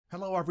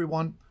Hello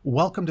everyone,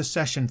 welcome to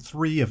session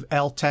 3 of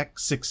LTEC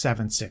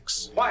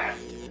 676. Quiet.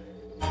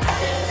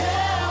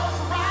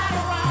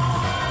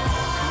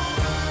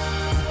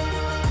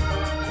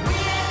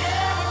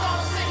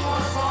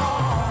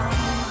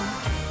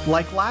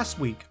 Like last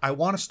week, I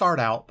want to start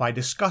out by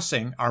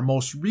discussing our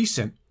most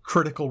recent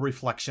critical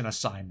reflection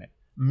assignment,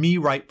 Me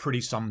Write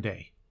Pretty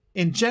Someday.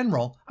 In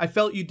general, I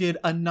felt you did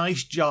a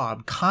nice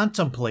job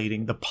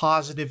contemplating the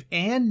positive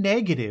and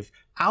negative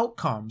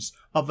outcomes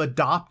of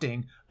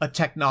adopting a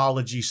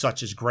technology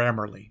such as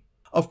Grammarly.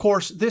 Of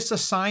course, this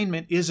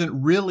assignment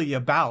isn't really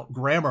about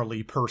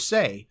Grammarly per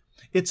se.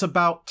 It's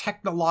about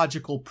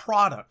technological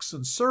products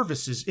and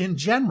services in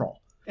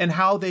general, and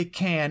how they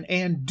can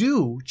and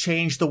do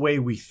change the way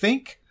we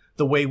think,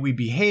 the way we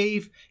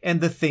behave, and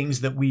the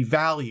things that we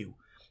value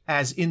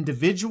as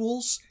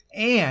individuals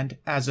and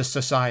as a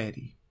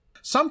society.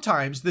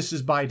 Sometimes this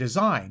is by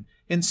design,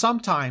 and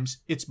sometimes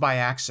it's by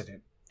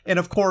accident. And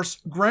of course,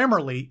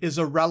 Grammarly is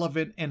a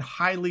relevant and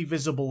highly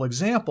visible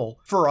example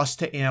for us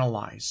to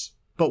analyze.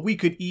 But we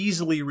could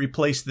easily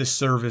replace this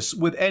service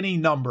with any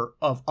number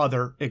of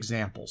other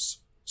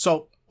examples.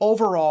 So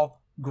overall,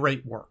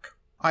 great work.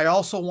 I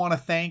also want to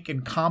thank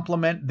and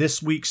compliment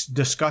this week's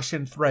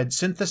discussion thread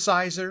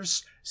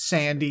synthesizers,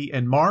 Sandy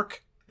and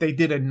Mark. They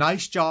did a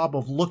nice job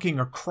of looking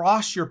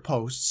across your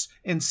posts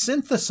and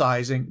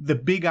synthesizing the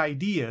big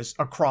ideas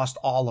across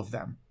all of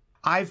them.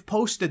 I've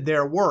posted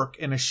their work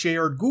in a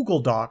shared Google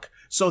Doc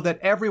so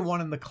that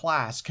everyone in the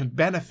class can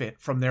benefit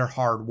from their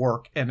hard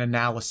work and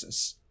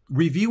analysis.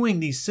 Reviewing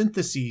these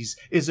syntheses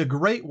is a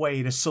great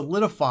way to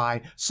solidify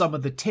some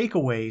of the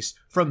takeaways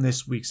from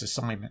this week's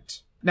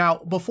assignment.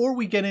 Now, before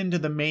we get into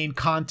the main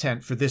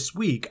content for this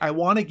week, I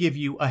want to give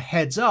you a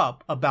heads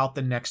up about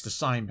the next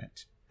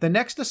assignment. The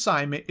next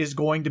assignment is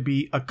going to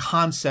be a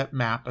concept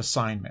map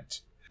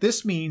assignment.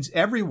 This means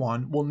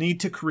everyone will need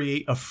to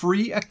create a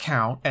free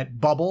account at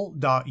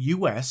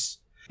bubble.us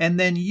and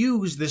then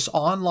use this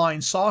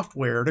online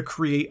software to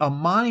create a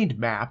mind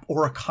map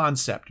or a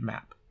concept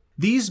map.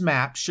 These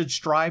maps should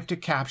strive to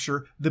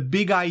capture the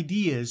big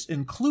ideas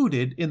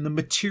included in the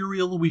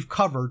material we've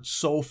covered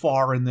so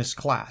far in this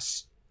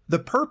class. The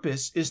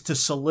purpose is to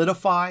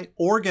solidify,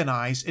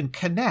 organize, and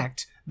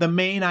connect the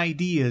main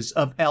ideas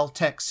of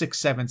LTEC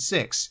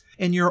 676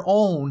 in your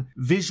own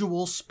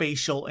visual,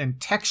 spatial, and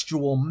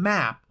textual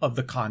map of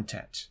the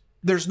content.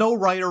 There's no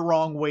right or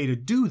wrong way to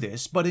do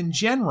this, but in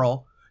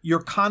general, your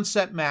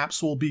concept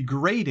maps will be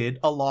graded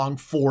along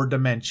 4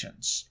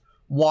 dimensions.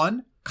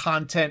 1,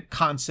 content,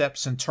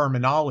 concepts, and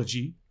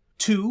terminology.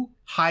 2,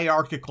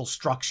 hierarchical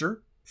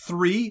structure.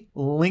 3,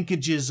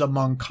 linkages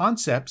among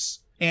concepts.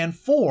 And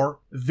 4,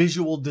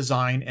 visual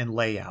design and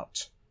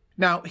layout.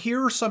 Now,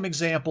 here are some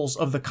examples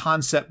of the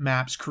concept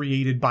maps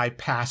created by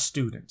past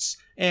students.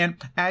 And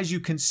as you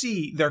can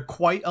see, they're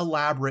quite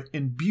elaborate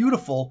and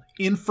beautiful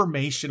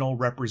informational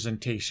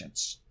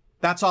representations.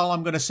 That's all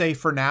I'm going to say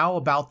for now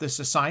about this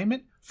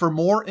assignment. For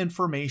more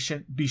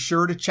information, be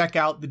sure to check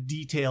out the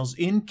details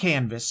in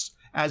Canvas,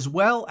 as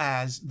well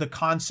as the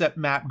concept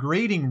map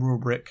grading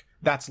rubric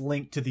that's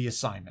linked to the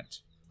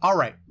assignment. All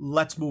right,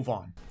 let's move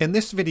on. In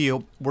this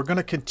video, we're going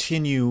to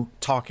continue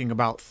talking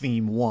about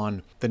theme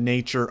 1, the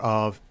nature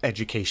of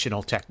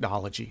educational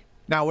technology.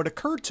 Now, it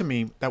occurred to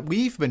me that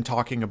we've been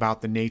talking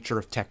about the nature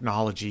of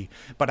technology,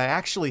 but I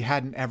actually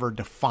hadn't ever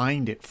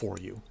defined it for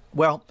you.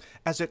 Well,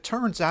 as it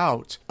turns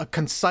out, a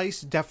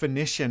concise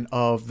definition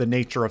of the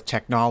nature of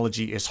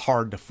technology is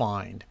hard to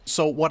find.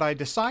 So what I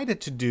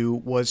decided to do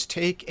was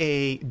take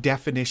a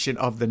definition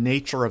of the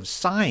nature of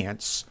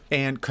science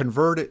and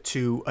convert it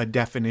to a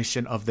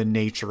definition of the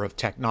nature of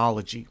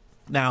technology.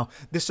 Now,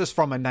 this is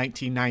from a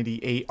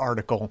 1998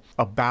 article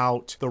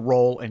about the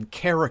role and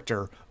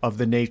character of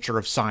the nature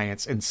of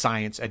science in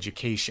science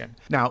education.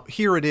 Now,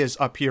 here it is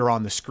up here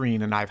on the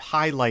screen, and I've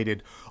highlighted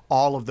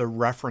all of the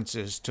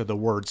references to the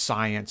word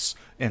science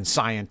and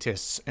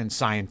scientists and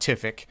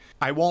scientific.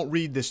 I won't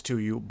read this to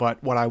you,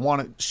 but what I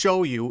want to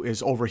show you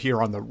is over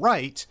here on the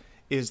right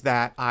is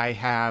that I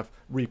have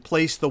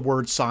replaced the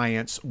word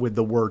science with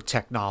the word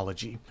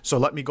technology. So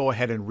let me go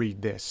ahead and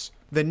read this.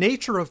 The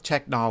nature of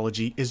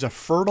technology is a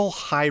fertile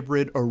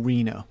hybrid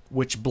arena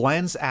which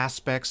blends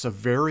aspects of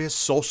various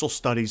social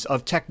studies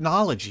of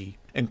technology,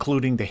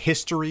 including the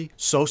history,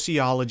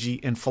 sociology,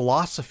 and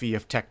philosophy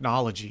of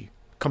technology,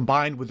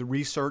 combined with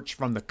research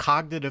from the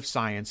cognitive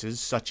sciences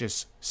such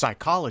as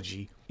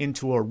psychology,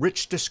 into a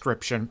rich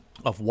description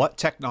of what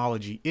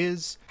technology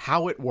is,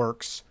 how it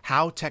works,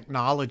 how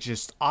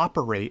technologists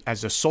operate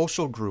as a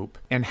social group,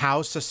 and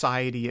how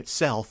society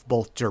itself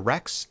both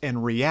directs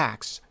and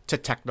reacts to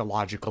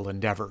technological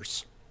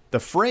endeavors. The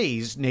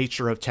phrase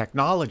nature of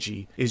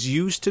technology is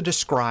used to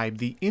describe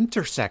the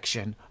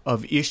intersection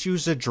of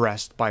issues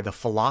addressed by the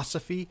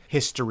philosophy,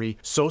 history,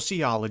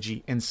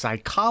 sociology, and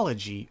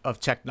psychology of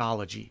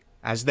technology,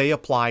 as they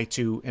apply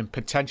to and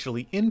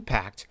potentially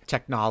impact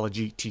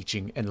technology,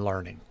 teaching, and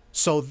learning.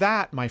 So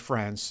that, my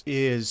friends,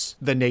 is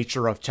the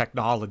nature of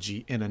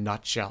technology in a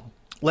nutshell.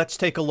 let's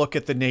take a look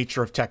at the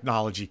nature of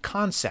technology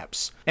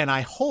concepts. And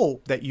I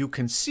hope that you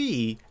can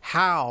see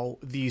how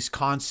these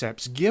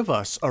concepts give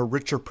us a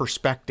richer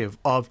perspective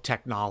of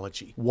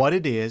technology, what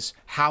it is,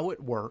 how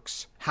it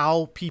works,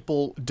 how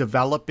people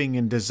developing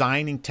and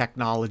designing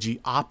technology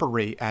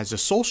operate as a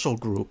social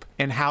group,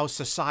 and how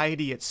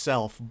society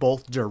itself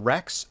both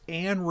directs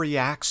and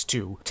reacts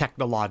to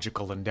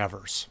technological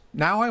endeavors.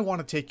 Now I want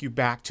to take you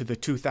back to the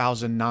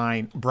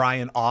 2009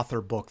 Brian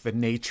Author book, The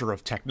Nature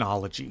of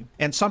Technology.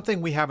 And something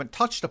we haven't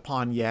touched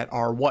upon yet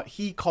are what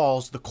he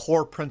calls the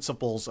core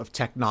principles of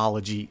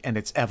technology and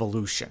its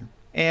evolution.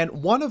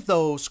 And one of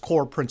those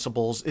core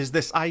principles is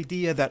this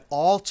idea that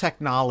all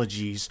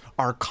technologies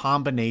are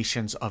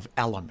combinations of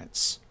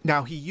elements.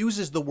 Now, he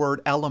uses the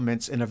word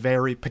elements in a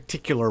very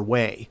particular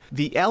way.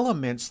 The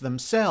elements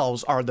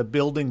themselves are the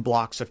building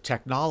blocks of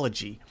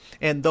technology,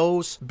 and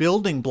those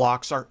building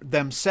blocks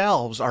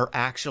themselves are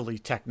actually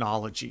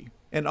technology.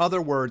 In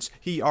other words,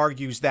 he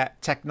argues that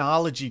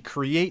technology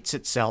creates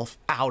itself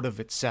out of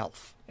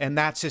itself. And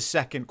that's his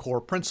second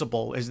core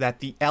principle, is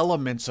that the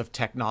elements of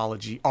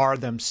technology are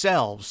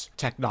themselves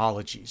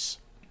technologies.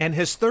 And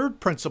his third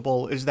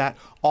principle is that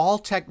all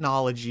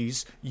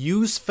technologies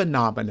use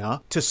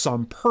phenomena to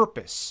some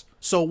purpose.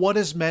 So what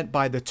is meant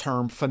by the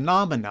term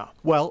phenomena?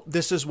 Well,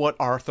 this is what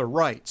Arthur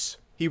writes.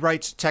 He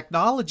writes,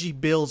 technology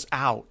builds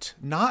out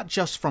not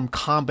just from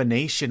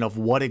combination of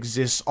what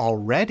exists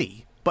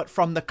already, but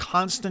from the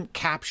constant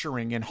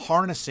capturing and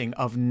harnessing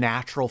of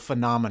natural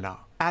phenomena.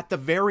 At the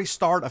very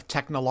start of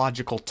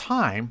technological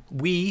time,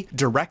 we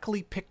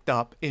directly picked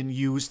up and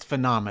used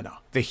phenomena.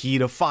 The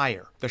heat of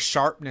fire, the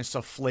sharpness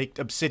of flaked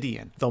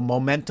obsidian, the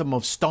momentum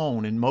of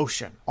stone in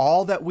motion.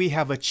 All that we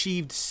have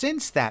achieved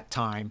since that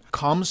time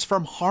comes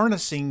from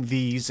harnessing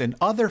these and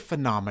other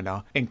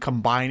phenomena and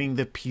combining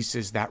the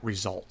pieces that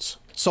result.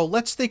 So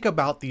let's think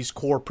about these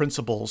core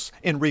principles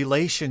in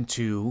relation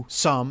to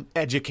some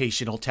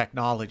educational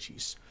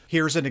technologies.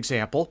 Here's an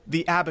example,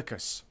 the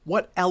abacus.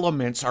 What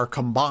elements are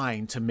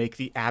combined to make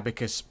the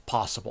abacus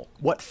possible?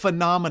 What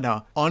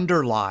phenomena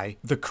underlie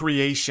the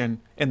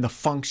creation and the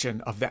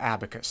function of the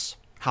abacus?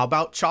 How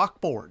about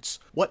chalkboards?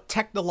 What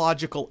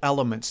technological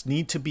elements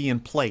need to be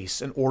in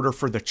place in order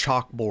for the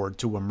chalkboard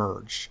to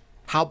emerge?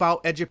 How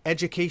about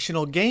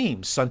educational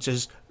games such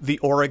as the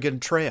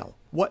Oregon Trail?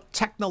 What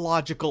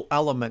technological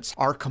elements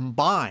are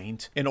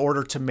combined in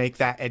order to make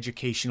that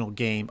educational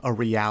game a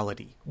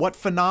reality? What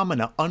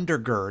phenomena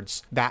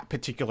undergirds that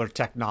particular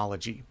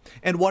technology?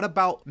 And what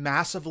about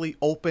massively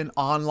open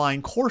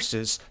online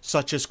courses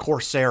such as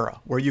Coursera,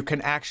 where you can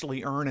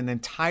actually earn an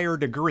entire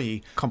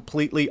degree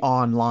completely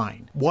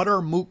online? What are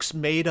MOOCs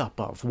made up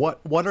of?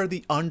 What are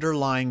the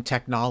underlying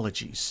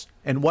technologies?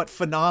 And what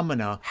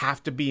phenomena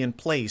have to be in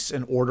place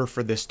in order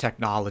for this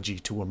technology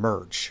to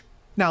emerge?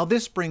 Now,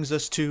 this brings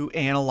us to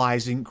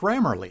analyzing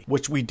Grammarly,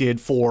 which we did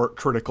for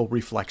Critical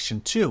Reflection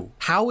 2.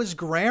 How is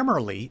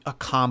Grammarly a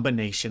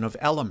combination of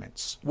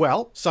elements?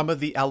 Well, some of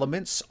the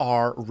elements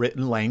are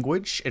written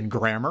language and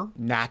grammar,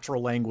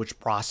 natural language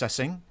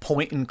processing,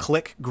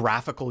 point-and-click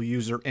graphical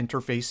user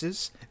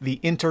interfaces, the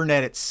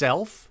internet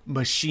itself,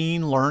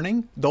 machine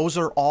learning. Those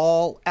are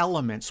all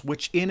elements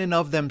which in and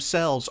of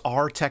themselves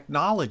are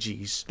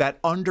technologies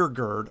that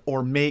undergird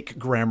or make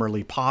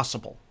Grammarly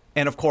possible.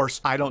 And of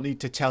course, I don't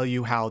need to tell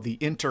you how the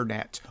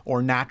internet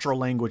or natural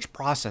language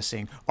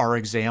processing are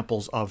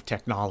examples of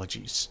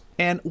technologies.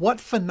 And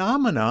what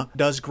phenomena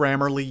does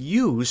Grammarly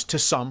use to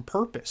some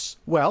purpose?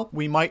 Well,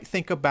 we might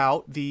think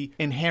about the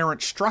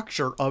inherent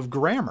structure of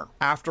grammar.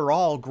 After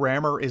all,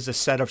 grammar is a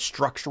set of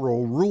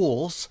structural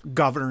rules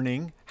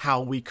governing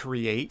how we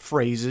create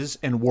phrases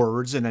and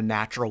words in a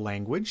natural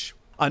language.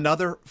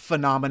 Another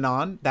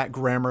phenomenon that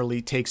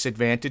Grammarly takes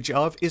advantage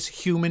of is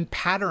human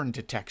pattern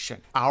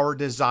detection. Our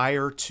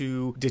desire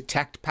to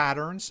detect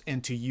patterns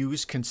and to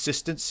use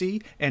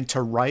consistency and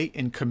to write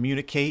and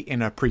communicate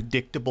in a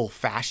predictable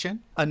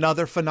fashion.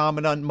 Another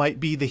phenomenon might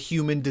be the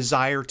human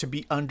desire to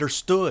be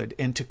understood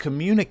and to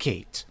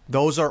communicate.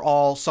 Those are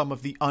all some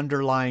of the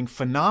underlying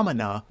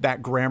phenomena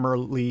that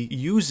Grammarly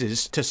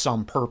uses to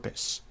some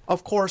purpose.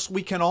 Of course,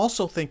 we can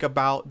also think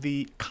about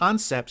the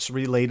concepts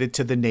related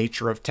to the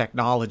nature of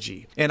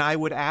technology. And I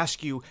would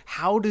ask you,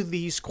 how do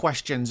these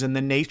questions and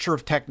the nature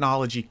of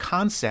technology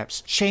concepts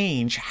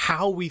change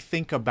how we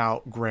think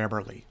about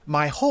Grammarly?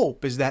 My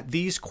hope is that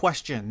these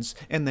questions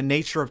and the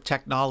nature of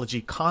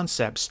technology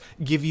concepts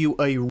give you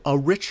a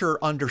richer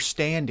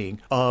understanding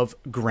of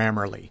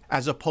Grammarly,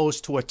 as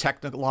opposed to a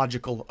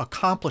technological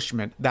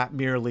accomplishment that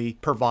merely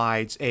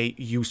provides a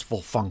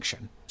useful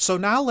function. So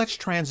now let's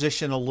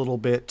transition a little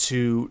bit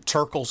to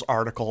Turkle's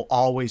article,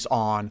 Always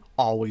On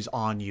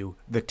You,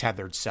 The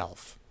Tethered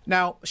Self.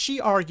 Now, she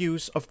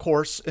argues, of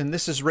course, and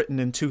this is written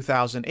in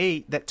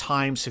 2008, that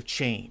times have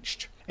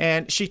changed.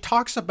 And she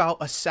talks about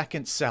a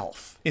second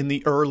self in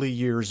the early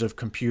years of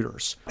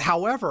computers.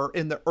 However,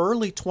 in the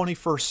early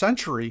 21st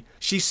century,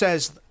 she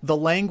says the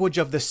language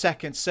of the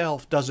second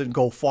self doesn't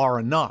go far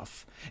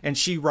enough. And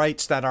she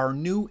writes that our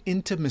new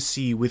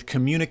intimacy with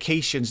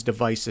communications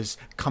devices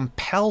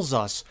compels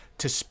us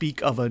to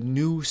speak of a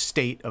new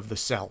state of the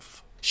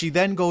self. She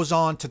then goes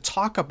on to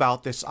talk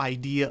about this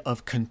idea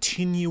of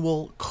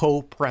continual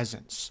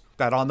co-presence.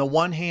 That on the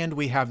one hand,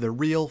 we have the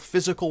real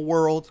physical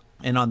world,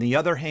 and on the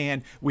other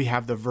hand, we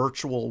have the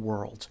virtual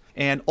world.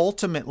 And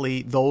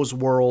ultimately, those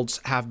worlds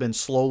have been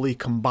slowly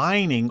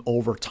combining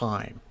over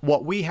time.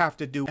 What we have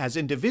to do as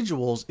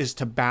individuals is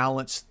to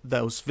balance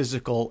those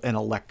physical and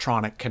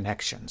electronic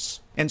connections.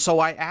 And so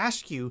I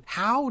ask you,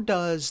 how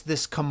does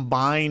this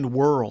combined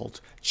world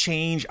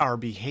change our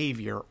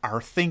behavior,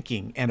 our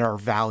thinking, and our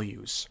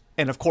values?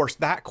 And of course,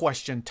 that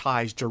question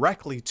ties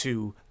directly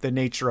to the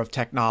nature of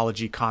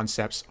technology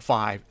concepts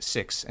 5,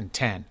 6, and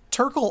 10.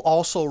 Turkle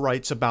also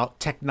writes about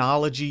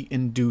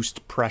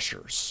technology-induced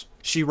pressures.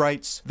 She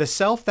writes, "The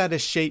self that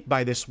is shaped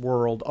by this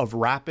world of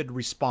rapid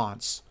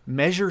response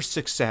measures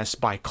success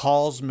by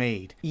calls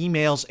made,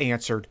 emails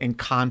answered, and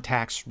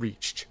contacts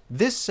reached.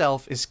 This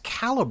self is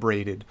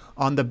calibrated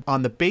on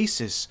the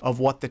basis of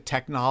what the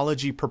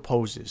technology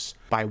proposes,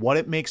 by what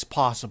it makes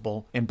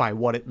possible, and by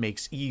what it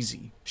makes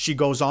easy." She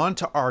goes on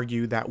to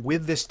argue that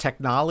with this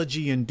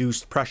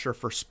technology-induced pressure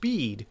for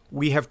speed,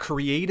 we have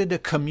created a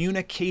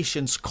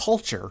communications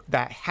culture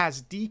that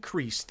has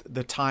decreased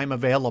the time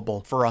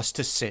available for us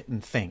to sit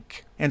and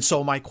think. And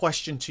so my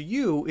question to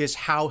you is,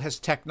 how has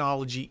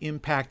technology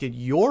impacted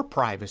your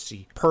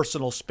privacy,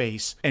 personal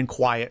space, and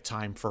quiet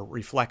time for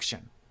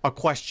reflection? A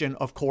question,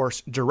 of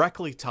course,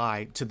 directly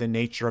tied to the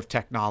nature of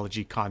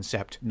technology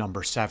concept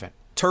number 7.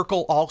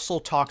 Turkle also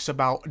talks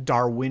about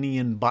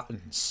Darwinian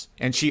buttons,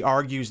 and she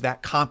argues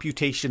that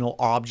computational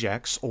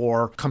objects,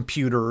 or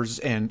computers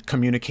and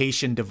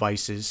communication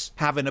devices,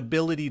 have an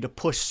ability to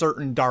push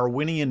certain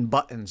Darwinian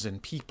buttons in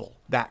people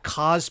that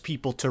cause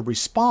people to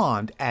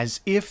respond as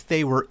if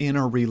they were in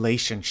a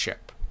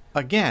relationship.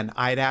 Again,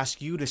 I'd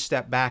ask you to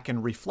step back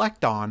and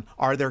reflect on,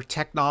 are there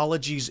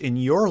technologies in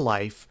your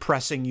life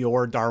pressing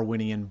your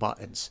Darwinian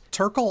buttons?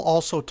 Turkle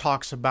also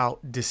talks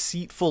about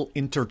deceitful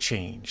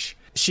interchange.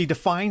 She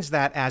defines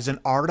that as an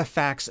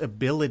artifact's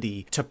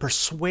ability to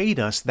persuade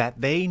us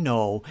that they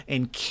know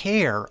and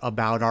care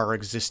about our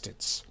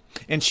existence.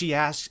 And she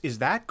asks, is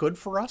that good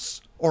for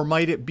us? Or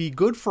might it be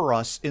good for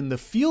us in the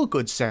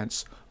feel-good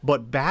sense,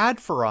 but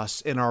bad for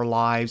us in our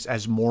lives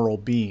as moral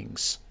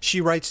beings? She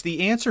writes,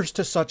 the answers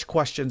to such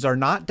questions are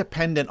not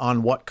dependent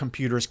on what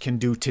computers can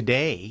do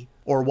today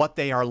or what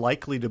they are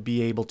likely to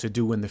be able to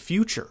do in the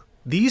future.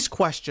 These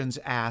questions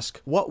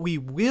ask what we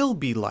will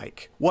be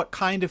like, what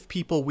kind of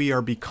people we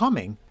are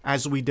becoming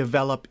as we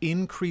develop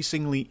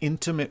increasingly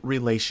intimate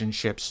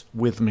relationships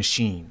with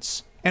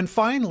machines. And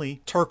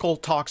finally, Turkle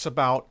talks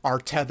about our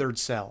tethered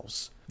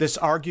selves. This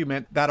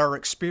argument that our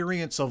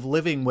experience of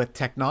living with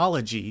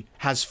technology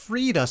has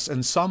freed us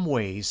in some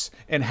ways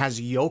and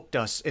has yoked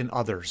us in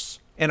others.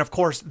 And of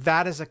course,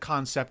 that is a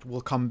concept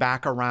we'll come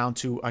back around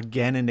to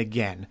again and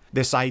again.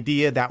 This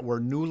idea that we're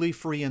newly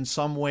free in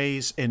some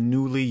ways and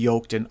newly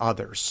yoked in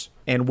others.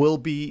 And we'll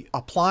be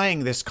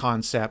applying this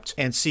concept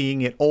and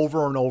seeing it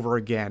over and over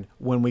again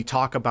when we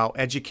talk about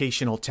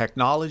educational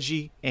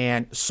technology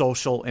and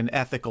social and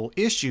ethical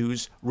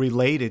issues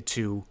related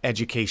to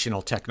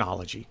educational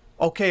technology.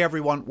 Okay,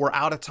 everyone, we're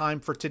out of time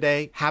for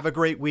today. Have a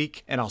great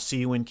week, and I'll see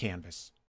you in Canvas.